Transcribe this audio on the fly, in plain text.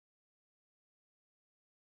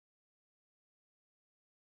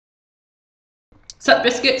Sup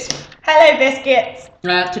biscuits? Hello biscuits.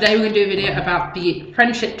 Today we're going to do a video about the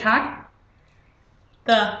friendship tag.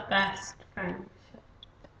 The best friendship.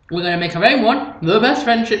 We're going to make our own one, the best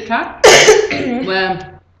friendship tag,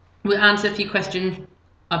 where we'll answer a few questions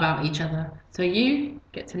about each other. So you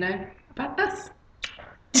get to know about us.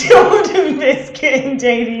 Jordan Biscuit and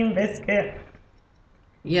Jadine Biscuit.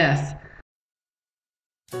 Yes.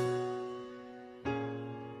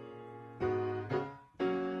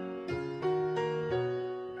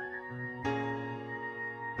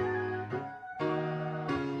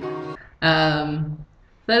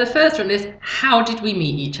 So the first one is, how did we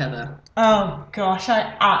meet each other? Oh gosh,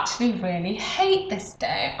 I actually really hate this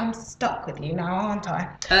day. I'm stuck with you now, aren't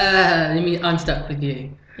I? You mean I'm stuck with you?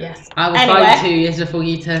 Yes. I was Anyway. 5 2 years before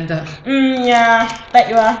you turned up. Yeah, bet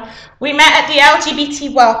you were. We met at the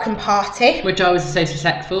LGBT welcome party. Which I was the social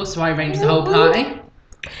sec for, so I arranged the whole party.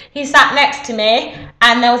 He sat next to me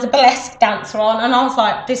and there was a burlesque dancer on and I was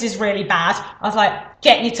like, this is really bad. I was like,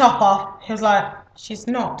 get your top off. He was like, she's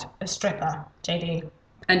not a stripper, JD.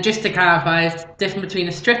 And just to clarify, it's different between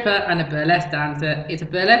a stripper and a burlesque dancer. It's a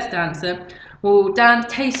burlesque dancer will dance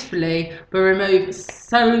tastefully but remove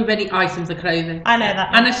so many items of clothing. I know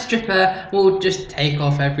that. And a stripper will just take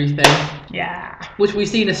off everything. Yeah. Which we've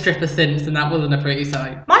seen a stripper since, and that wasn't a pretty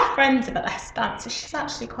sight. My friend's a burlesque dancer. She's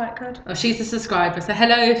actually quite good. Oh, she's a subscriber, so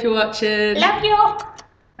hello if you're watching. Love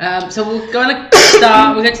you. So we'll go on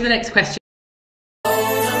start. We'll get to the next question.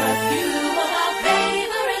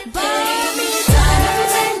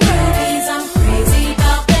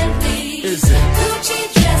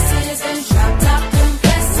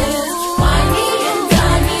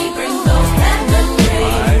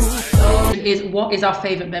 What is our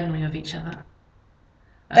favourite memory of each other?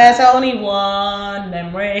 There's only one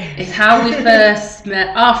memory. It's how we first met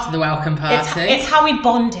after the welcome party. It's how we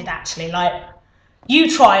bonded, actually. Like, you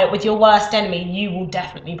try it with your worst enemy, you will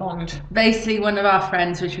definitely bond. Basically, one of our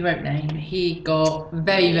friends, which we won't name, he got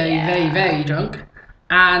very drunk,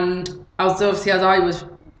 and as I was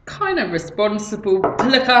kind of responsible to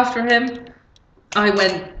look after him, I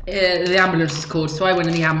went. The ambulance was called, so I went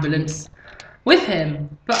in the ambulance with him,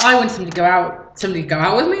 but I wanted somebody to go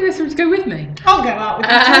out with me. There's somebody to go with me. I'll go out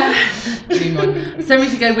with you.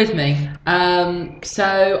 Somebody to go with me.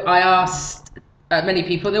 So I asked many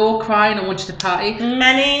people. They were all crying and wanted to party.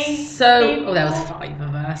 Many. So there was 5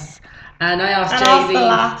 of us, and I asked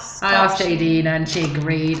Jadine. I asked Jadine, and she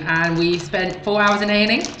agreed. And we spent 4 hours in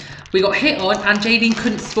A&E. We got hit on, and Jadine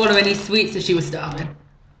couldn't swallow any sweets, so she was starving.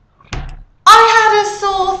 I had a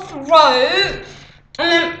sore throat.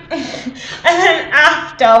 And then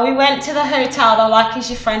after we went to the hotel, they're like, is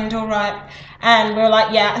your friend all right? And we were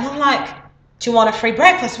like, yeah. And I'm like, do you want a free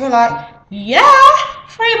breakfast? We're like, yeah,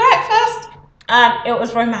 free breakfast. And it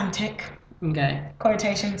was romantic. Okay.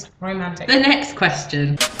 Quotations, romantic. The next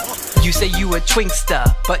question. You say you a twinkster,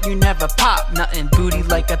 but you never pop nothing. Booty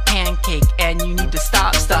like a pancake, and you need to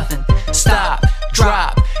stop stuffing. Stop,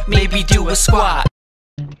 drop, maybe do a squat.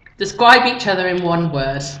 Describe each other in one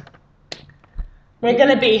word. We're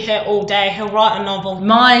going to be here all day. He'll write a novel.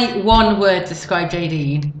 My one word to describe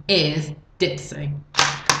Jadine is dipsy.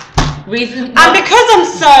 And because I'm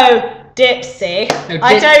so dipsy,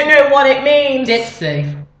 I don't know what it means.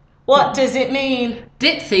 Dipsy. What does it mean?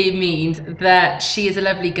 Dipsy means that she is a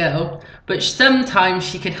lovely girl, but sometimes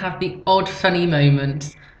she can have the odd funny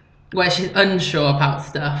moment where she's unsure about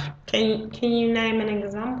stuff. Can you name an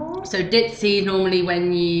example? So dipsy normally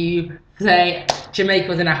when you say Jamaica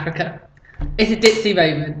was in Africa. It's a ditzy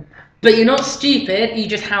moment, but you're not stupid. You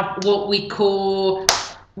just have what we call,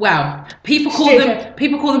 well, people call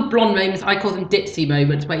them blonde moments. I call them ditzy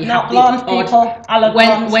moments, where you have the odd. I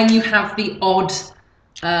love when you have the odd,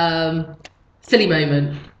 silly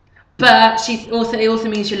moment. But it also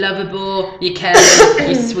means you're lovable, you're caring,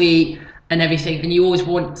 you're sweet, and everything, and you always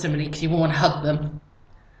want somebody because you want to hug them.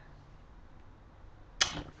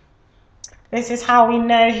 This is how we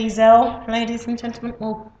know he's ill, ladies and gentlemen.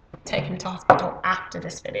 We'll take him to hospital after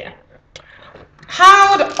this video.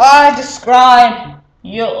 How do I describe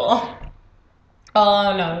your...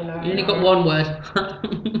 Oh, no. You only got one word.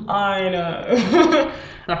 I know.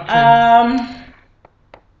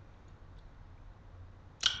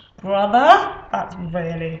 Brother? That's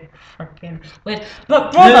really freaking weird.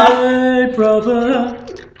 But brother... Hey, brother.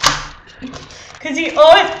 Because you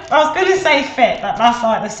always... I was going to say fit, but that's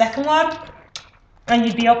like the second word. And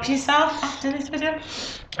you'd be up yourself after this video.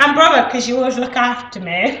 And brother, because you always look after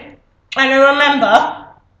me. And I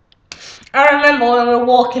remember when we were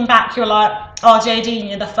walking back, you were like, oh, Jadine,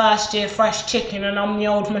 you're the first year fresh chicken and I'm the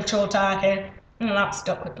old mature turkey. And that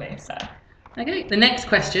stuck with me, so. Okay, the next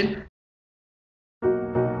question.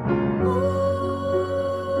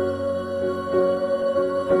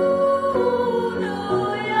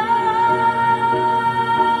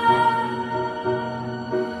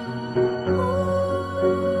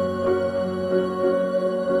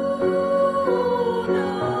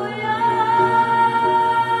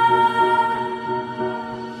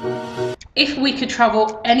 we could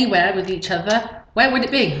travel anywhere with each other, where would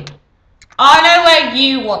it be? I know where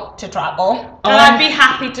you want to travel, and I'd be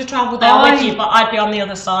happy to travel there with you, but I'd be on the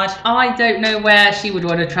other side. I don't know where she would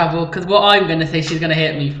want to travel, because what I'm going to say she's going to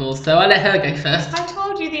hit me for, so I'll let her go first. I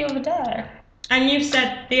told you the other day. And you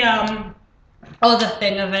said the other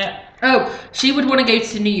thing of it. Oh, she would want to go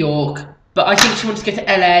to New York, but I think she wants to go to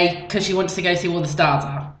LA, because she wants to go see all the stars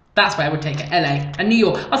are. That's where I would take her, LA and New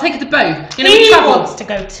York. I'll take her to both. You know, he wants to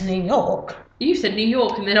go to New York. You said New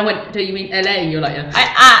York, and then I went, do you mean LA? And you're like, yeah.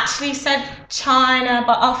 I actually said China,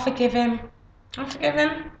 but I'll forgive him.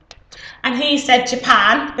 And he said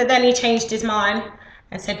Japan, but then he changed his mind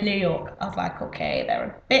and said New York. I was like, okay, they're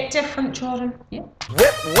a bit different, Jordan. Yeah.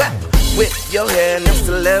 Whip your hair and just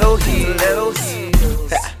a little heels.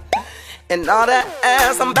 And all that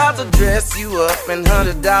ass, I'm about to dress you up in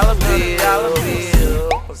 $100 bills.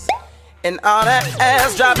 And all that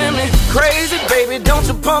ass driving me crazy, baby, don't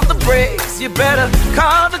you pump the brakes. You better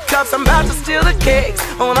call the cops, I'm about to steal the cakes.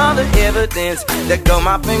 On all the evidence, that go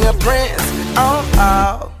my fingerprints on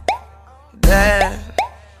all that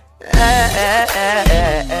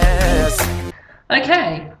ass.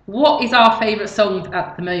 Okay, what is our favourite songs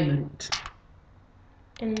at the moment?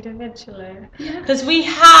 Individually. Because we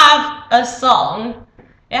have a song.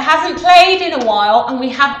 It hasn't played in a while, and we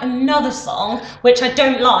have another song, which I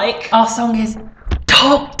don't like. Our song is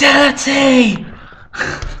Talk Dirty!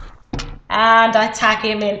 And I tag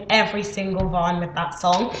him in every single Vine with that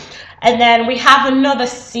song. And then we have another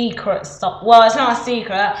secret song. Well, it's not a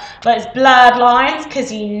secret, but it's Blurred Lines, because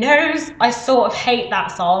he knows I sort of hate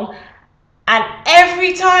that song. And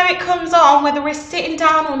every time it comes on, whether we're sitting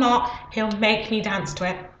down or not, he'll make me dance to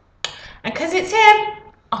it. And because it's him,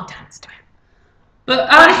 I'll dance to it.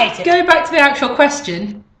 But I hate it. Go back to the actual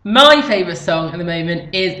question. My favourite song at the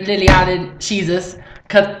moment is Lily Allen, Jesus,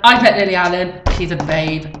 because I met Lily Allen, she's a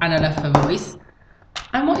babe, and I love her voice.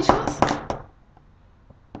 And what is yours?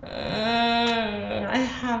 I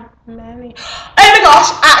have many. Oh my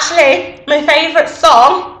gosh, actually, my favourite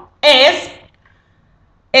song is,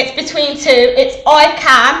 it's between two. It's I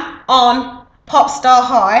Can on Popstar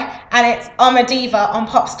High, and it's I'm a Diva on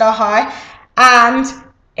Popstar High. And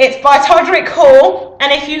it's by Todrick Hall,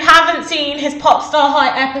 and if you haven't seen his Popstar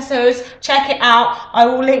High episodes, check it out. I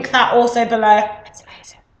will link that also below. It's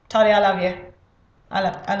amazing. Toddy, I love you. I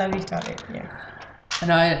love you, Toddy. Yeah.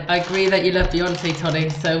 And I agree that you love Beyonce, Toddy,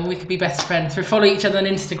 so we could be best friends. We follow each other on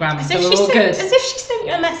Instagram, so we're all good. As if she sent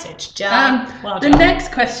you a message, Jan. Well the done.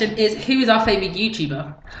 next question is, who is our favourite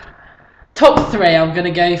YouTuber? Top 3 I'm going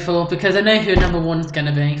to go for, because I know who number 1's going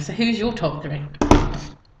to be. So who's your top 3?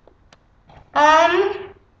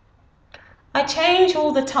 I change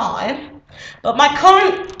all the time, but my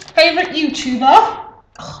current favourite YouTuber,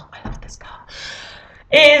 oh, I love this girl,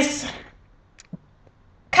 is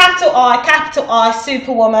capital I,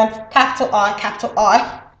 Superwoman, capital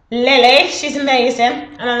I, Lily. She's amazing,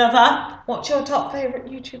 and I love her. What's your top favourite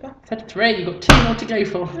YouTuber? I said 3, you've got 2 more to go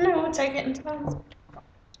for. No, I'll take it in turns.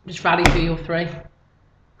 Just rally through your 3.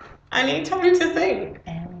 I need time to think.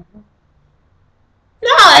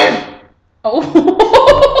 No! Oh!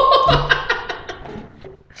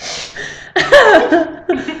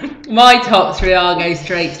 My top 3, I'll go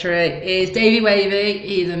straight through it, is Davey Wavy.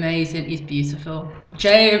 He's amazing, he's beautiful.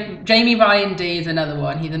 Jamie Ryan D is another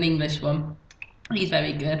one, he's an English one. He's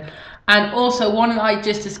very good. And also one that I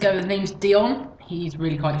just discovered, name's Dion. He's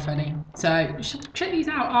really quite funny. So you should check these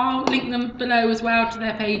out. I'll link them below as well to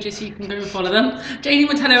their pages so you can go and follow them. Janie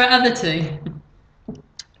will tell her about other 2.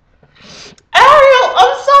 Ariel,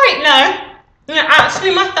 I'm sorry, no.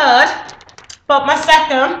 Actually my 3rd, but my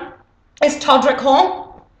 2nd is Todrick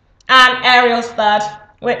Hall, and Ariel's 3rd,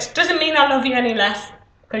 which doesn't mean I love you any less,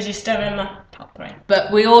 because you're still in the top 3.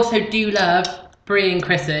 But we also do love Brie and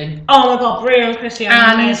Chrissy. Oh my god, Brie and Chrissy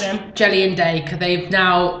are amazing. Jelly and Day, because they've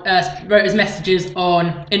now wrote us messages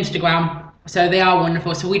on Instagram, so they are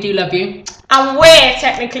wonderful. So we do love you. And we're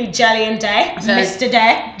technically Jelly and Day, so, Mr.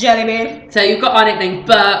 Day, Jelly Bean. So you've got our nickname,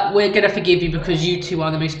 but we're gonna forgive you because you 2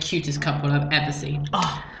 are the most cutest couple I've ever seen.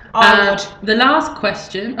 Oh, I would. The last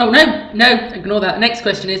question. Oh no, ignore that. The next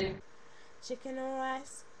question is chicken and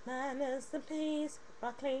rice minus the peas,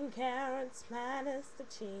 broccoli and carrots minus the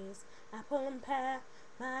cheese, apple and pear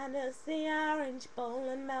minus the orange, bowl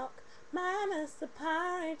and milk minus the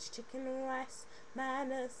porridge, chicken and rice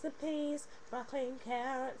minus the peas, broccoli and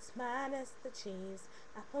carrots minus the cheese,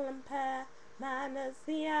 apple and pear minus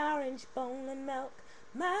the orange, bowl and milk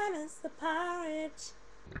minus the porridge.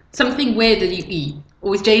 something weird that you eat.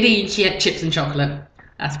 Always JD, she had chips and chocolate.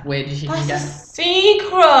 That's weird as you can That's a get.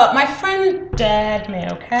 secret. My friend dared me,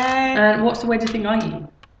 okay? And what's the weirdest thing I eat?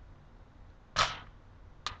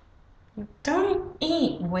 Don't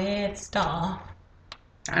eat weird stuff.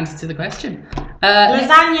 Answer to the question.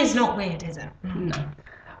 Lasagna's not weird, is it? No.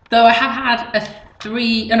 Though I have had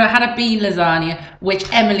I had a bean lasagna, which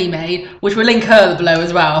Emily made, which we'll link her below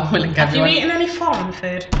as well. We'll link Have everyone. you eaten any foreign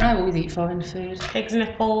food? I always eat foreign food. Pig's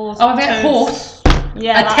nipples. Oh, I've ate toads. horse.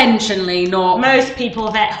 Yeah. Intentionally, not. Most people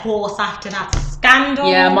have ate horse after that scandal.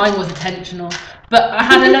 Yeah, mine was intentional. But I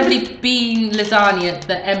had a lovely bean lasagna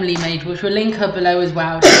that Emily made, which we'll link her below as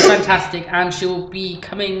well. She's fantastic, and she'll be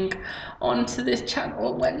coming onto this channel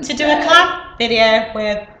on Wednesday. To do a collab video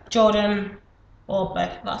with Jordan or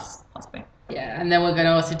both of us, possibly. Yeah, and then we're going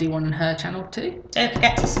to also do one on her channel too. Don't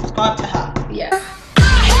forget to subscribe to her. Yeah. I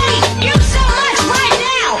hate you so much right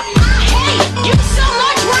now. I hate you so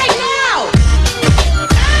much right now.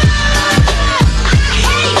 I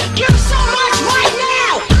hate you so much right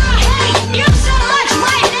now. I hate you so much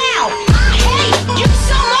right now. I hate you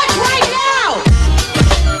so much right now.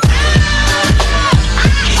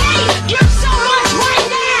 I hate you so much right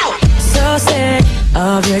now. So sick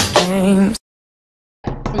of your games.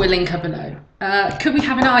 We'll link her below. Could we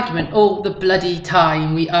have an argument all the bloody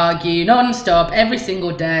time? We argue non-stop every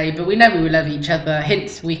single day, but we know we love each other.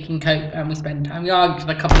 Hence, we can cope and we spend time. We argued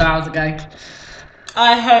a couple of hours ago.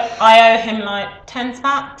 I owe him like 10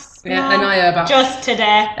 smacks. Yeah, and I owe about just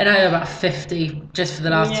today. And I owe about 50 just for the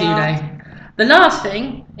last 2 Yeah. days. The last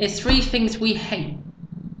thing is 3 things we hate,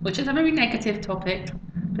 which is a very negative topic.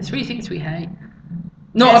 But 3 things we hate.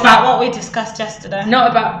 Not Is about that what we discussed yesterday?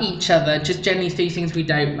 Not about each other, just generally 3 things we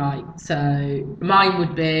don't like. So mine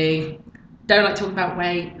would be, don't like talking about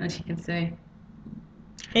weight, as you can see.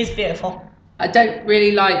 He's beautiful. I don't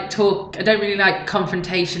really like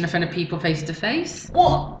confrontation in front of people face to face.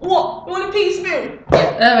 What a piece of me.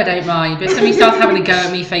 Oh, I don't mind. But if somebody starts having a go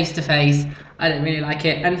at me face to face, I don't really like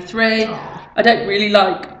it. And 3, I don't really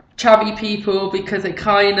like chubby people because they're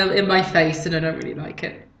kind of in my face and I don't really like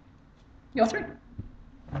it. Your 3?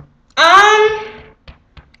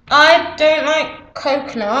 I don't like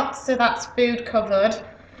coconuts, so that's food covered.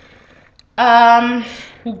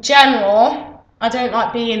 In general, I don't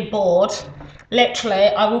like being bored. Literally,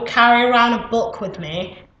 I will carry around a book with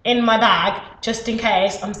me in my bag just in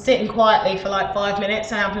case I'm sitting quietly for like 5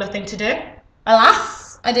 minutes and I have nothing to do.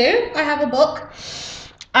 Alas, I do. I have a book.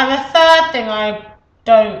 And the third thing I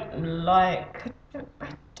don't like, I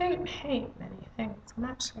don't hate many things. I'm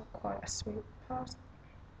actually quite a sweet person.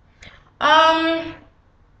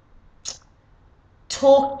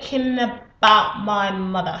 Talking about my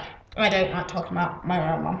mother. I don't like talking about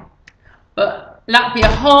my own mum. But that'd be a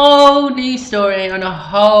whole new story on a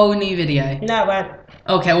whole new video. No, it won't.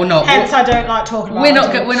 Okay, well not. Hence, I don't like talking about We're my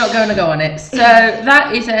not going to go on it. So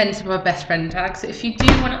that is the end of our best friend tag. So if you do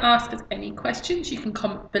want to ask us any questions, you can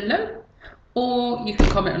comment below, or you can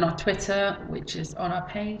comment on our Twitter, which is on our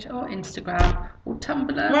page, or Instagram, or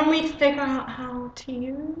Tumblr. When we figure out how to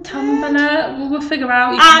use Tumblr, we'll figure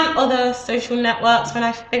out. And other social networks when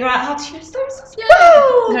I figure out how to use those as Yeah.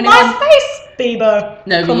 well. There's only My one- face, Bieber.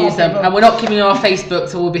 No, Come we on, use them, Bieber. and we're not giving you our Facebook,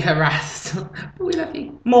 so we'll be harassed. But we love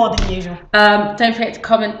you. More than usual. Don't forget to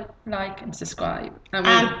comment, like, and subscribe. And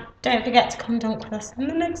And don't forget to come dunk with us in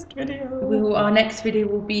the next video. our next video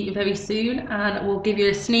will be very soon, and we'll give you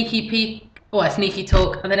a sneaky peek or a sneaky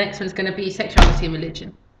talk. And the next one's going to be sexuality and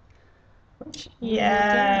religion.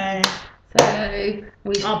 Yay.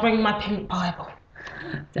 So I'll bring my pink Bible.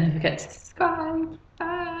 don't forget to subscribe.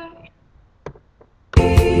 Bye.